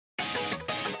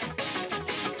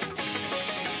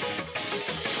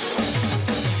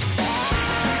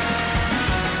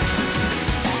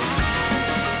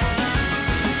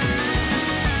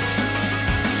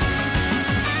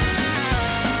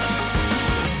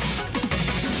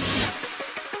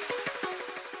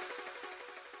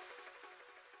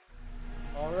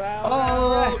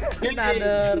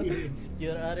another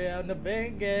secure area on the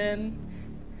bank again.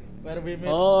 Where we meet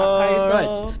Alright.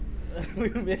 Akaido. We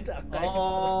meet Akaido.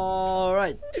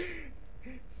 Alright.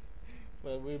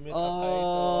 Where we meet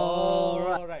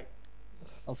Alright. Akaido. Right.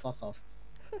 Oh, fuck off.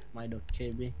 My dog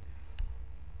KB.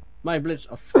 My blitz.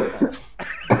 Oh, fuck off.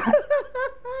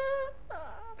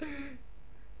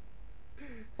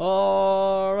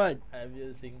 Alright. I'm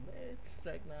using blitz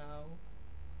right now.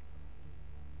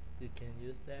 You can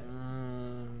use that.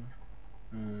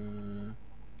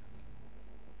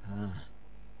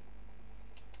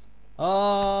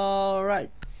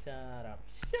 Alright. Shut up.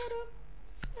 Shut up.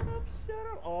 Shut up. Shut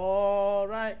up.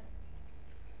 Alright.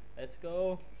 Let's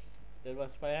go. That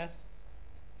was fast.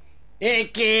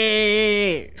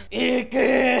 Icky! Ike!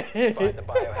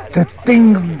 The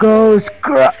thing goes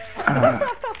crack.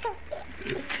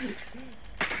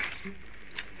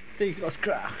 Thing goes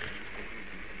crack.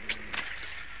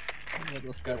 What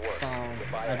was that sound?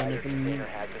 I don't even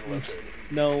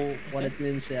know what it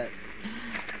means yet.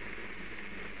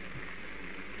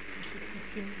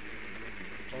 Kitchen.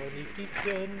 Oh, the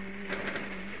kitchen.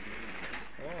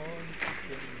 Oh, the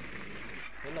kitchen.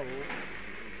 Hello.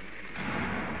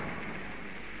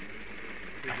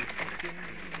 To the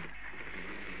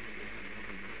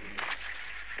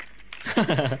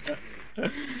kitchen.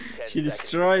 She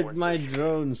destroyed my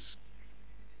drones.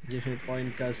 Give me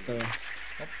point, Casto. 5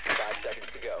 seconds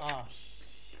to go. Ah,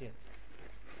 shit.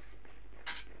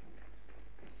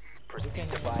 Proceed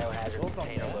to biohazard go from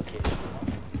container there. location.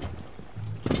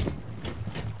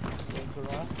 Going to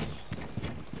rush.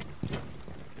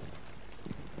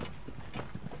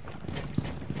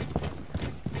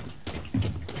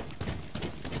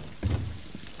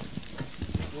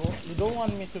 You don't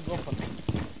want me to go for this.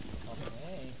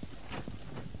 Okay.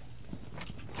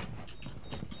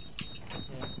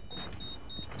 Yeah.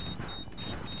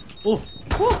 Oh!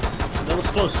 That was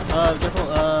close. Careful,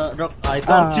 Rock. I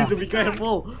told you to be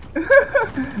careful.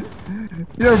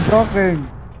 You're blocking.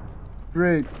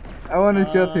 Great. I want to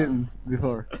shoot him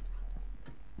before.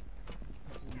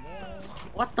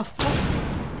 What the fuck?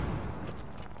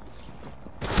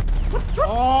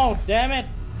 Oh, damn it!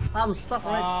 I'm stuck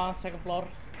right. Second floor.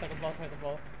 Second floor. Second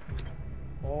floor.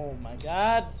 Oh my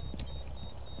god.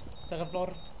 Second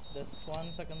floor. That's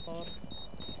one second floor.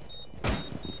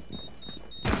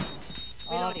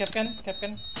 Captain.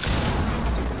 Captain.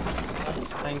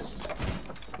 Thanks.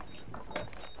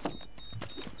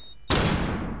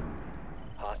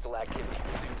 Hostile activity.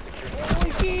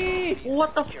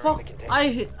 What the fuck? I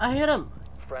hit him.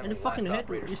 Friendly In the fucking last head.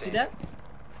 operator You see standing.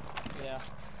 that? Yeah.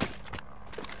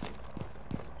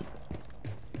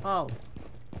 Oh.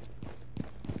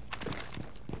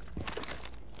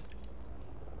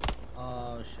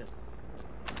 Oh shit.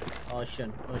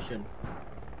 Ocean.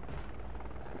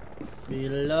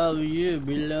 Below you.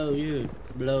 Blow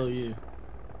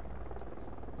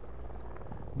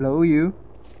you?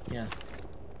 Yeah.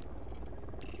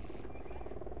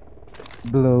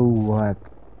 Blow what?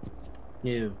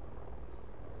 You.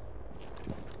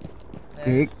 Kick?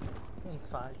 Next,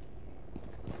 inside.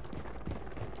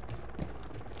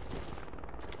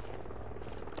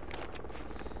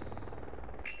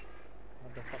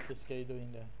 What the fuck is guy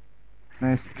doing there?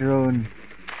 Nice drone.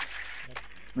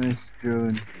 Nice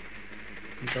drone.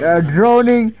 They're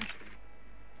droning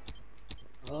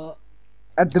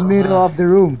at the middle of the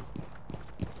room.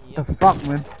 Yep. The fuck,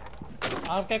 man?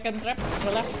 Captain trap. To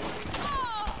the left.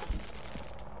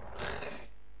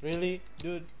 Really,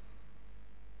 dude?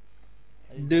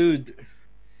 Dude.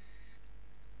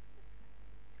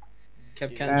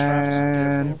 Captain traps.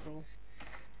 Careful.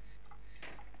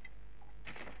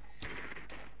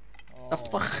 The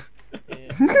fuck?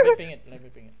 Yeah. Let me ping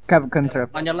it. Capcan trap.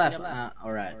 On your left.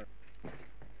 Alright.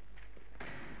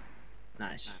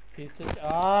 Nice. He's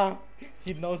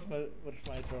he knows where's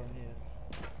my drone is.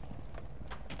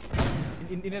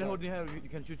 In that hole you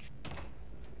can shoot.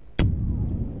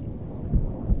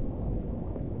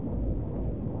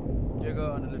 You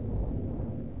go on the left.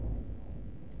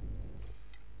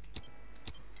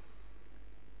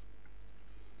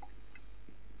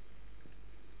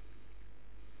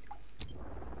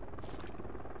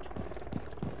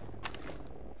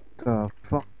 The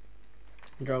fuck?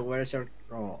 Drog, where's your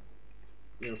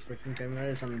your freaking camera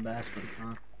is on the basement,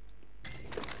 huh?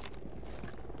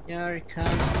 Yeah, it can.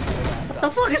 What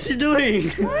the fuck is he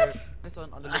doing? That's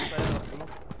on the left side of the room.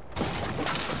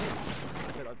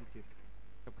 Left side objective.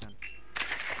 Captain.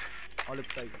 All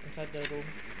left side. Inside the room.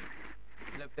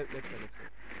 Left side.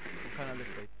 Kind of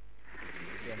left side.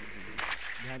 Yeah.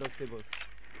 Behind those tables.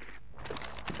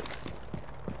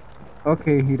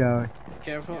 Okay, he died.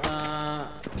 Careful,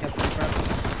 Captain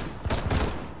Traps.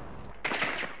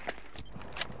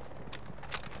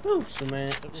 Oh,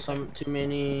 too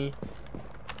many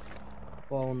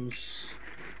phones.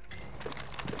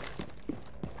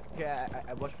 Okay,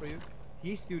 I watch for you.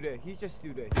 He's still there. He's just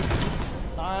still there.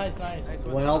 Nice, nice. Nice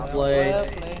one. Well Well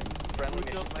played. played. Friendly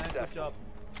Good job, mission man. Good successful. job.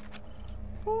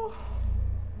 Whew.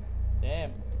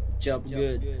 Damn. Job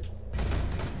good.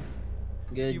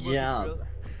 Good Teamwork is job. real.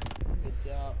 Good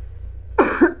job.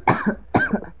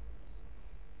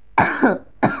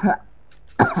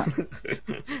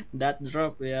 That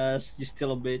drop, yes, you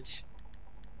still a bitch.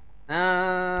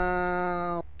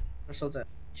 What's that?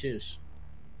 Choose.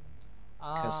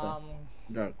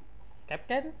 Drop.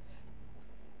 Captain?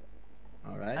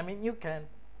 Alright. I mean, you can.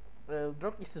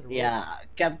 Drop is the rule. Yeah,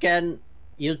 Capcan,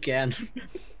 you can.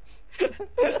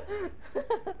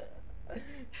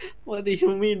 What do you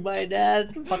mean by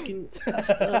that? Fucking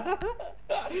custom.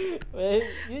 Well,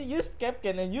 you use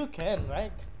Capcan and you can,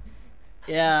 right?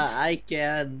 Yeah, I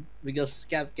can because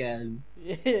Capcan.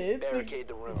 Yeah, it's Barricade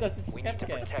the room. because it's We need to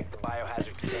Capcan. protect the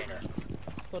biohazard container.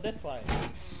 So that's why.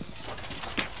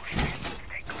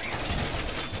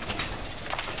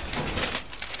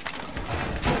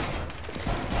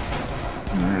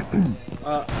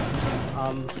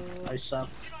 I suck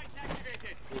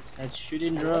at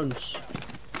shooting drones.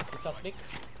 It's up big.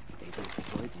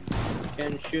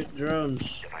 Can shoot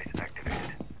drones.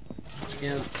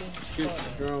 Can't shoot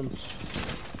drones.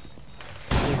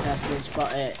 You have to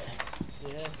spot it.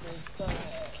 Yeah, it's up.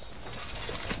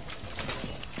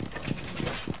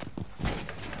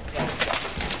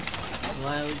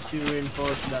 Why would you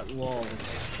reinforce that wall? 5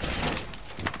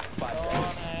 seconds.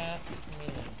 Don't ask me.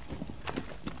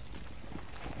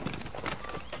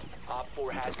 Op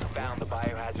 4 has found the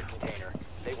biohazard container.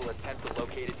 They will attempt to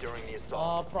locate it during the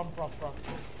assault. From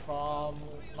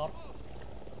north.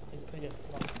 Is it clear?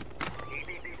 North.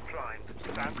 EDD prime.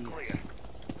 Stand clear.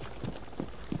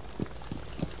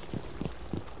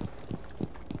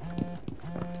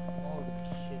 Holy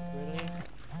shit, really?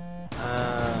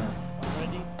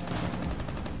 Already?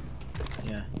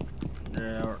 Yeah.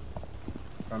 They're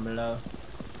from below.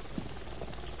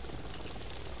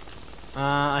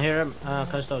 I hear him.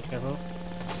 Coast out, careful.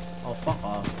 Oh, fuck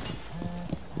off.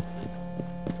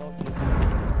 Told you.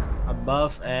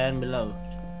 Above and below.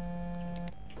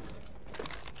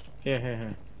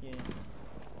 Here. Yeah.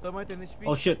 Thermite and HP.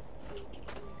 Oh shit.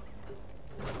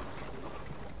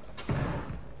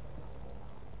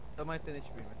 Thermite and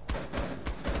HP,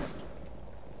 man.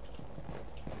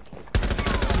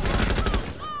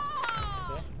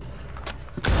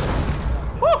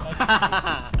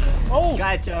 Oh!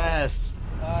 Got your ass.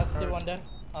 Still one there.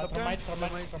 Thermite.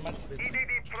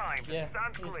 EDD prime. Yeah,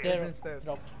 Stand it's clear. there. Stairs.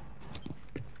 Drop.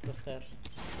 The stairs.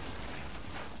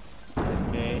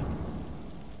 Okay.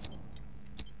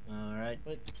 Alright.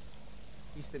 Wait.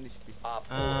 East and HP. Op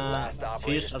 4, last operator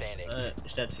Fuse of, standing.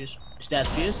 is that fuse? Is that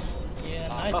fuse? Yeah,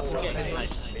 Op nice 4 drop. eliminated.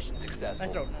 nice. Mission successful.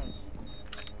 Nice drop. Nice.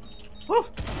 Woo!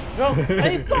 Bro,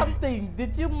 say something.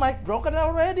 Did you mic broken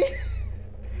already?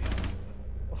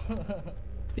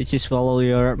 Did you swallow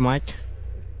your mic?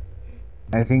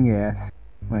 I think yes.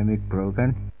 My mic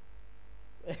broken.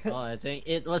 Oh, I think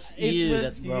it was It you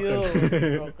was that you. broken.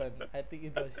 It's broken. I think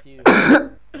it was you.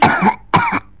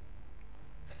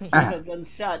 Shotgun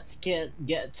shots can't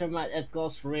get thermite at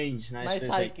close range. Nice Nice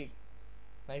physics. high kick.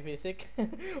 Nice basic.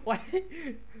 Why?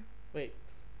 Wait.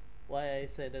 Why I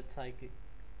said that's high kick?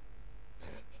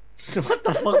 What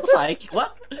the fuck, psych?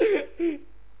 What?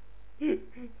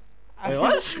 I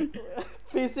what?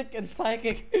 Physic and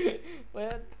psychic.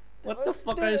 What the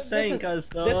fuck are you saying, cuz?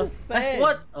 That's the same.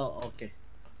 What? Oh, okay.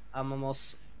 I'm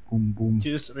almost Boom boom.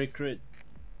 choose recruit.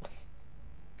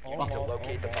 You need to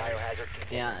locate the biohazard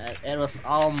container. Yeah, it was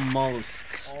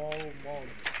almost.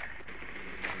 Almost.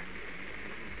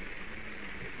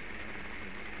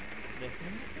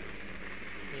 Basement?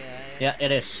 Yeah,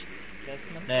 it is.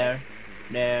 Basement? There.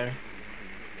 There.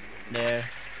 There.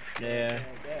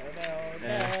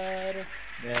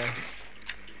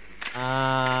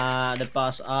 The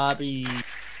pass abi.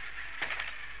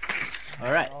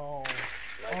 Alright. Oh.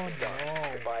 Nicely done. no.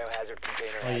 The biohazard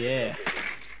container Oh, has been yeah. located.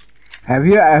 Have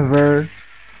you ever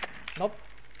Nope.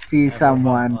 see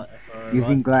someone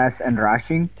using What? glass and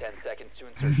rushing? 10 seconds to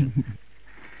insertion.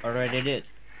 Already did.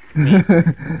 Myself?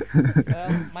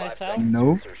 5 seconds to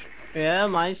No. insertion. Yeah,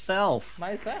 myself.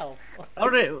 Myself.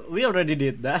 We already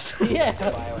did that. Yeah,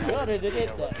 you already did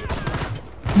that.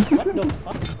 What the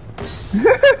fuck?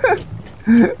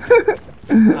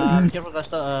 Careful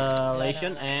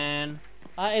constellation and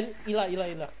Ila,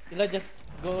 just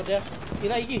go there.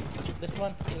 Ila, Iggy. This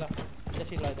one, Ila.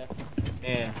 Just Ila there.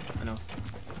 yeah, I know.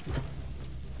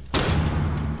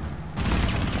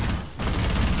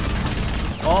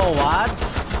 Oh, what?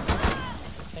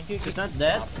 She's not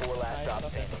dead. Op 4 last Nice, stop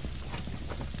okay. standing.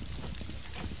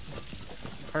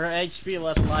 Her HP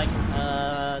was like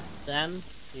 10.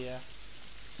 Yeah.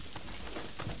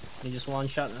 You just one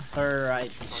shot her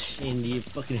right in the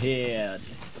fucking head.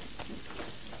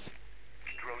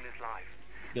 Drone is live.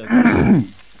 Go,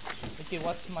 guys. Okay,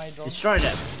 what's my drone? Destroy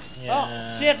them. Yeah. Oh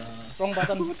shit! Wrong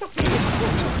button.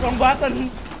 Wrong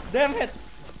button. Damn it.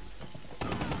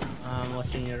 I'm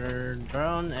watching your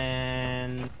drone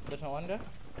and There's no one there.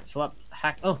 swap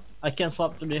hack. Oh, I can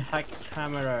swap to the hack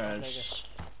cameras.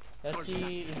 Let's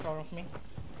see in front of me.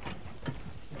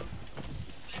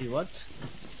 See what?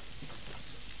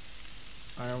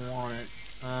 I don't want it.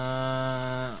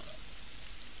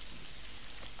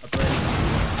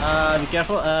 Be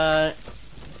careful.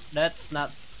 That's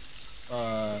not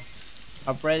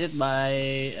operated by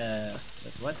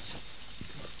what?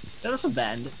 There was a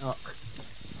bandit. Oh,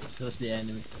 that was the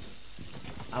enemy.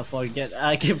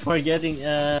 I keep forgetting.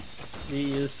 We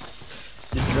use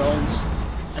the drones.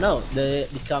 I know the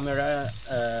camera.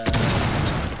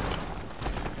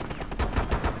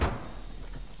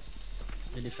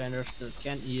 The defenders still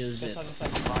can't use it. There's one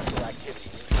inside. Hostile activity.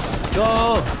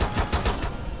 Go!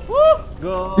 Woo!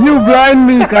 Go! You blind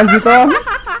me, Kazuto!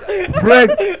 Break!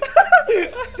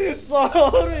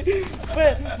 Sorry.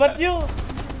 Wait, but you.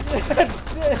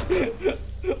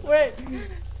 Wait.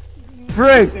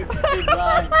 Break!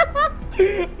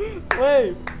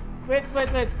 Wait.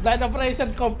 Blind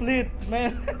operation complete,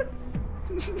 man.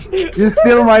 You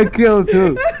steal my kill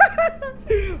too.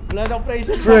 Blind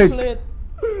operation Break. complete.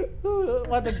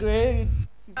 What a great.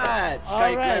 Alright,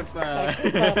 Alright,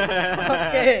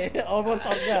 okay, almost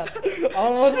forgot.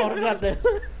 Almost forgot that.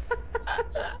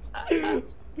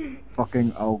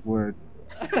 Fucking awkward.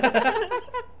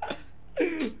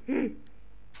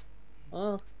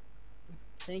 Oh,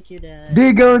 thank you, Dad.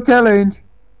 Deagle challenge!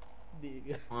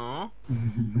 Huh?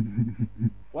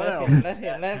 Let Well, him.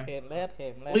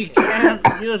 we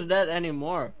can't use that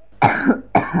anymore.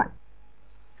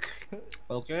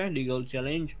 Okay, the gold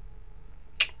challenge.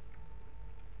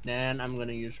 Then I'm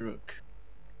gonna use Rook.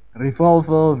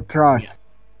 Revolver trust.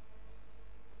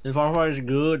 The Farfar is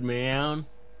good, man.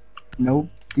 Nope,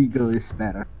 Deagle is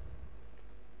better.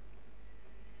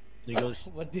 The gold.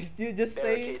 What did you just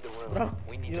say, Barricade the room. bro?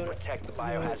 We need to You're- protect the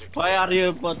biohazard. Why are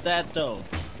you potato?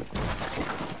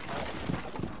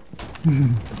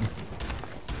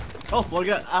 Oh,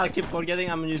 forget! I keep forgetting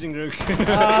I'm using Rook.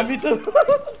 Me too.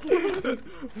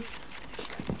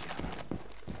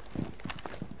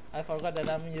 I forgot that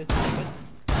I'm using it.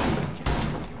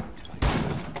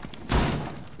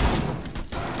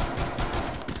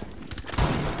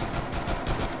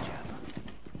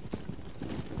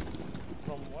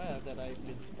 From where that I've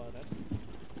been spotted?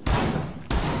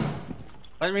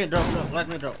 Let me drop. Let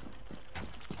me drop.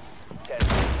 10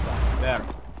 seconds left. There.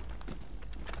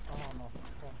 Oh no.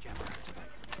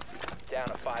 Down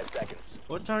to 5 seconds.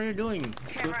 What are you doing?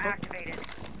 Camera activated.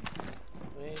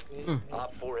 Wait.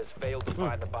 Op 4 has failed to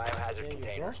find the biohazard There you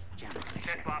container. go.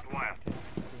 Set barbed wire.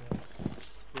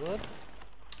 Good.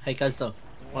 Hey, Kasto.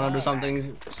 Wanna do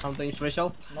something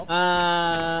special? Nope.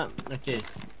 Okay.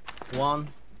 1,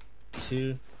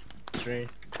 2, 3,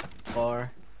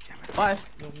 4, 5,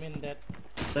 You mean that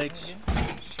 6, again?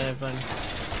 7,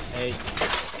 8,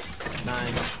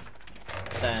 9,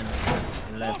 10,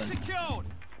 11.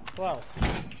 12.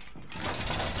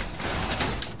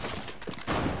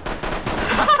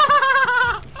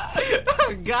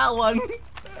 Got one.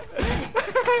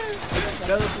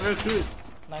 That was real good.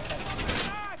 Nice.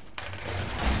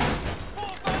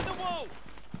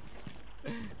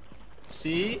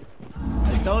 See?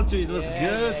 I told you it was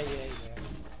good. Yeah.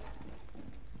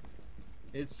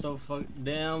 It's so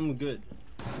damn good.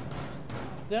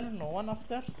 Is there no one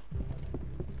upstairs?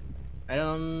 I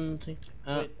don't think.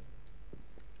 Wait.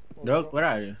 Dog, where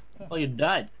are you? Oh, you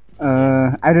died.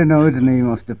 I don't know the name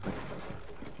of the place.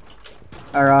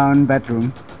 Around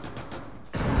bedroom.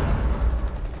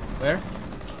 Where?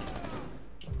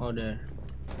 Oh, there.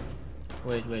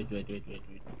 Wait.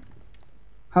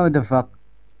 How the fuck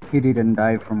he didn't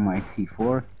die from my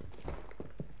C4?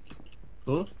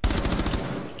 Who?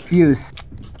 Fuse.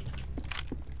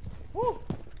 Woo!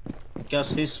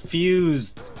 Because he's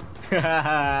fused.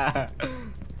 Fuck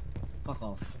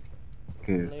off.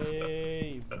 Okay.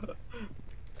 Lame.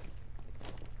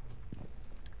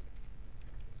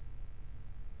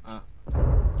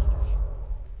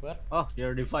 Where? Oh,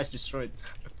 your device destroyed.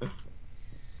 My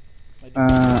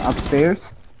device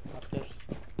Upstairs. upstairs.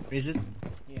 Is it?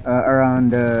 Yeah.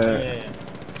 Around Yeah, the yeah, yeah.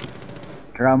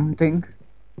 drum thing.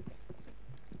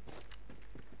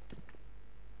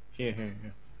 Here.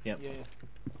 Yep. Yeah.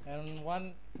 And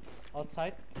one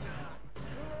outside.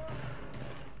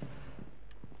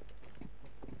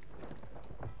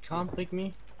 Can't pick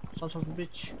me, sons of a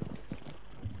bitch.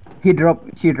 He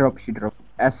dropped. She dropped.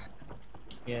 S.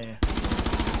 Yeah, yeah.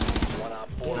 One op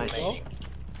 4 Nice. remaining.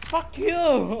 Fuck you!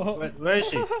 Where is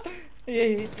he?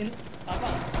 Yeah, in apa?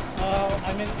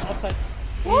 I mean outside.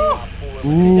 Op 4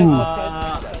 He just Ooh.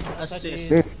 outside. Assist.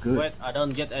 That's good. Wait, I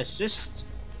don't get assist.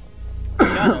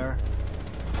 Shatter.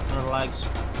 Or like.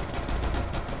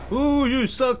 Ooh, you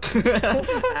suck.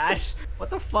 Ash, what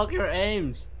the fuck your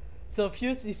aims? So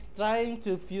Fuse is trying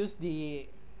to fuse the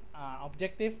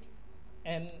objective,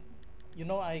 and you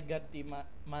know I got the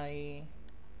my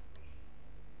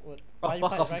what Oh, Wi-Fi,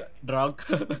 fuck off, right? drug.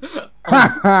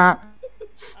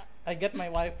 I get my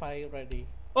Wi-Fi ready.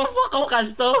 Oh, fuck off,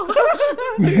 Casto.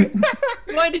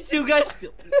 Why did you guys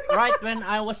right when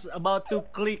I was about to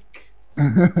click?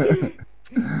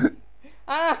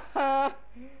 Ah!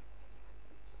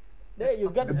 There you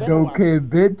got the better Okay,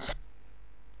 bitch.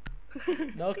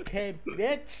 one. Okay,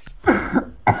 bitch.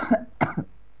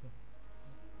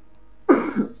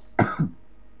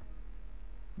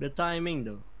 The timing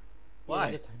though. Why?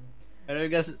 Yeah, the time. Are you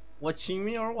guys watching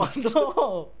me or what?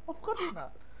 No, of course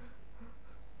not.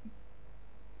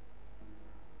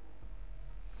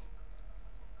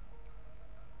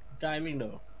 Timing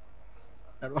though.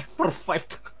 That was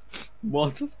perfect.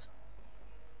 Both.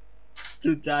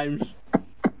 2 times.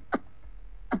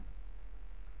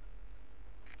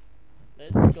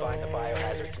 Let's go. Find the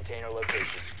biohazard container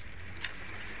location.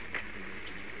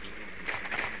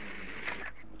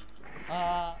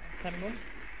 Samuel.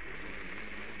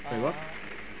 Wait, what?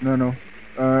 No.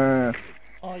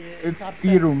 Oh yeah, It's upstairs.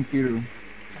 key room.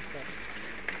 Upstairs.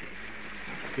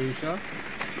 Are you sure?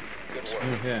 Good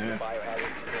work. Yeah. The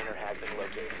biohazard container has been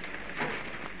located.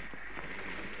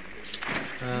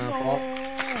 Fall.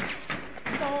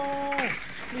 No!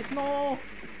 Please no!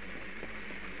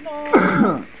 No!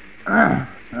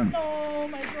 No,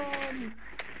 my drone!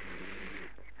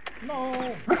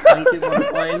 No! Thank you for the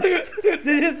point.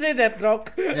 Did you see that,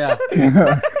 Rock? Yeah,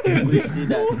 we see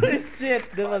that. Holy shit,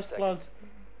 that was 5 close.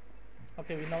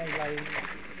 Okay, we know Eli.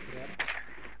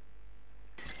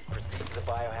 Proceed to the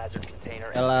biohazard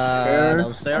container. Ella Stairs.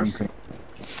 downstairs.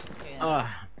 Okay.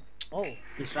 Ah, Oh,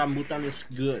 this rambutan is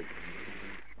good.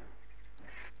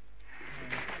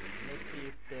 let's see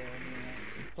if they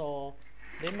so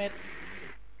they made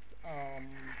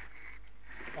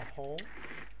a hole.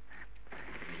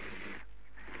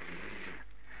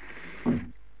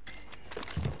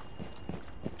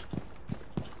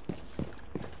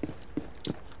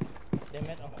 They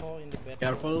made a hole in the bed.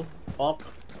 Careful, Pop.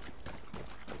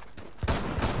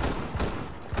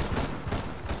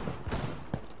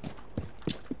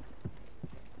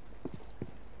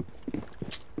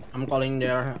 I'm calling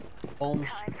their homes.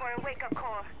 Time for a wake-up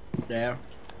call. There.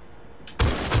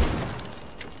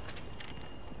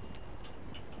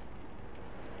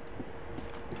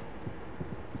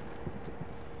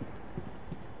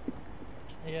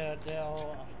 Yeah, they're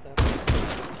all after.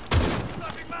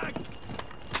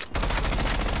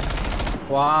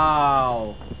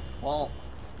 Wow. Pop.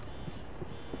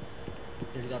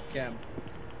 He's got cam.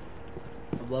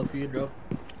 Above you, bro.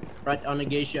 Right on the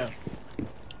geisha.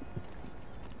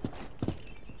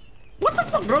 What the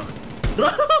fuck, bro?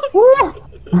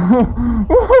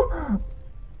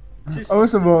 I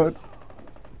was about.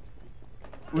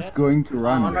 Was going to On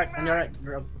run. right, on your right,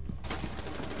 bro.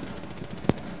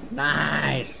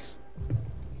 Nice.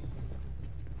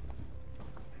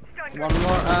 One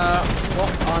more,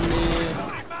 walk on the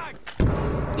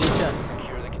geisha.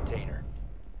 Secure the container.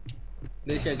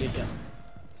 Geisha.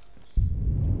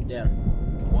 There.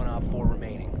 One op 4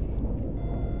 remaining.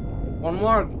 One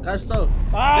more, Casto.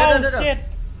 Oh There. shit!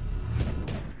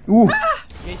 Ooh,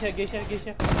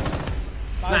 Geisha.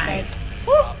 Nice.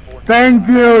 Op 4 thank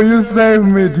you saved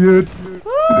me, dude.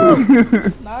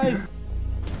 Nice.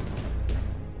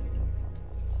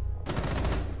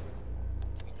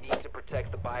 need to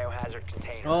protect the biohazard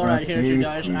container. Alright, here's you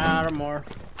guys. Armor.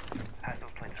 Pass those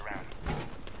plates around.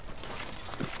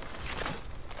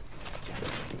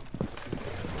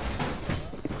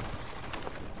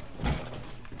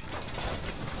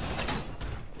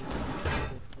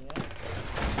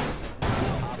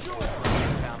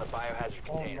 Found the biohazard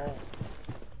Oh container. no.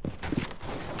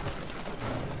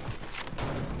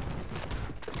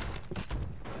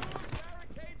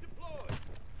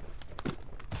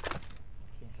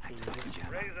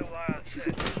 Razor wire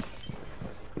set.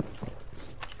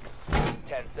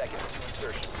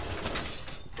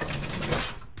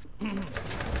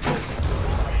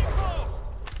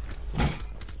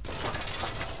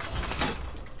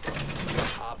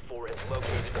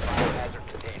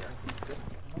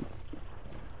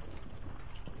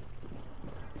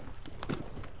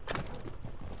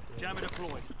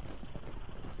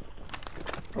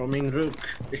 Roaming rook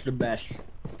is the best.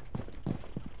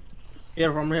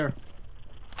 Here, from here.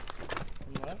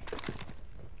 From where?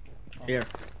 Here.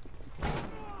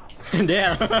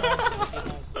 There. Nice,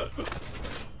 nice.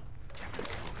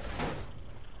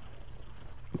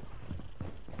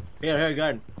 Here,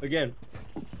 guard. Again.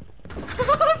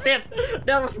 Shit!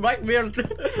 That was Blackbeard.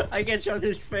 I can shot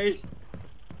his face.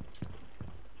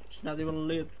 It's not even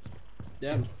lit.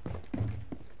 Damn.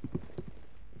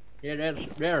 Yeah,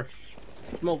 there's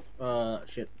smoke.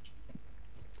 Shit.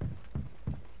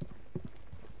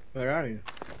 Where are you?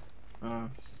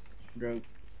 Drug.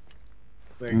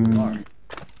 Where you are?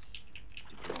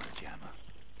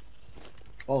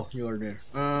 Oh, you are there.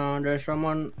 There's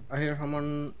someone. I hear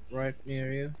someone right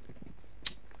near you.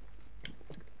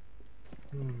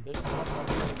 There's one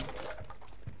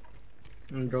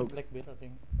more. Drug. Blackbeard, I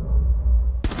think.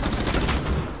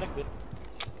 Blackbeard.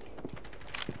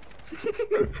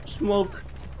 Smoke.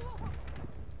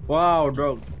 Wow,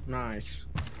 drug. Nice.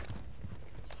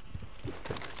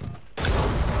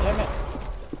 Damn it.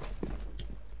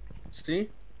 See?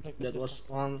 Blackbeard That was just-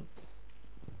 one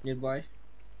nearby.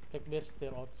 Blackbeard's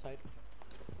still outside.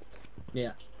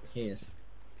 Yeah, he is.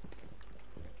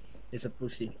 He's a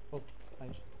pussy. Oh,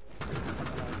 nice.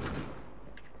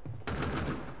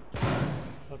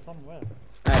 But from where?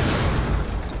 Nice.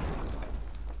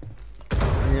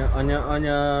 On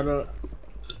your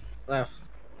left.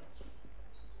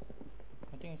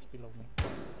 I think it's below me.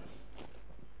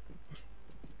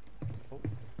 Oh,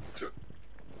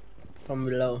 From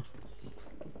below.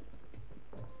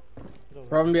 below.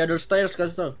 From the other stairs,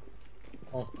 Castle.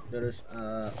 Oh, there is.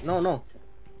 No.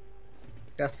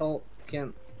 Castle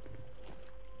can't.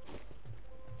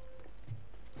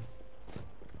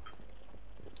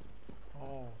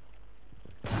 Oh,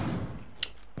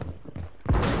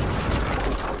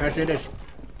 I see this.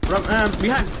 From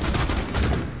behind.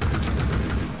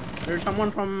 There's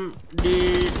someone from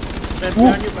the stairs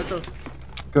behind you, Castle.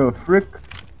 The frick?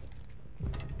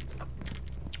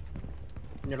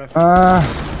 On your left. Ah,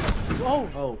 oh,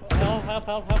 Oh.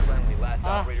 help! Friendly, last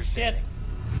Ah, operator shit! standing.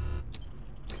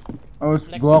 I was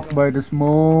Black blocked Widow. by the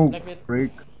smoke. Black Widow.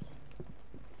 Freak.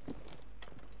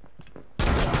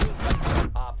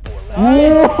 Op 4 last.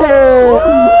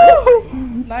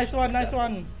 Nice! Whoa! Nice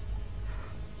one!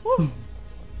 Woo.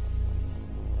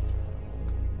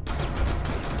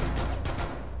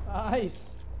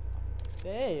 Nice!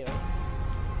 Damn!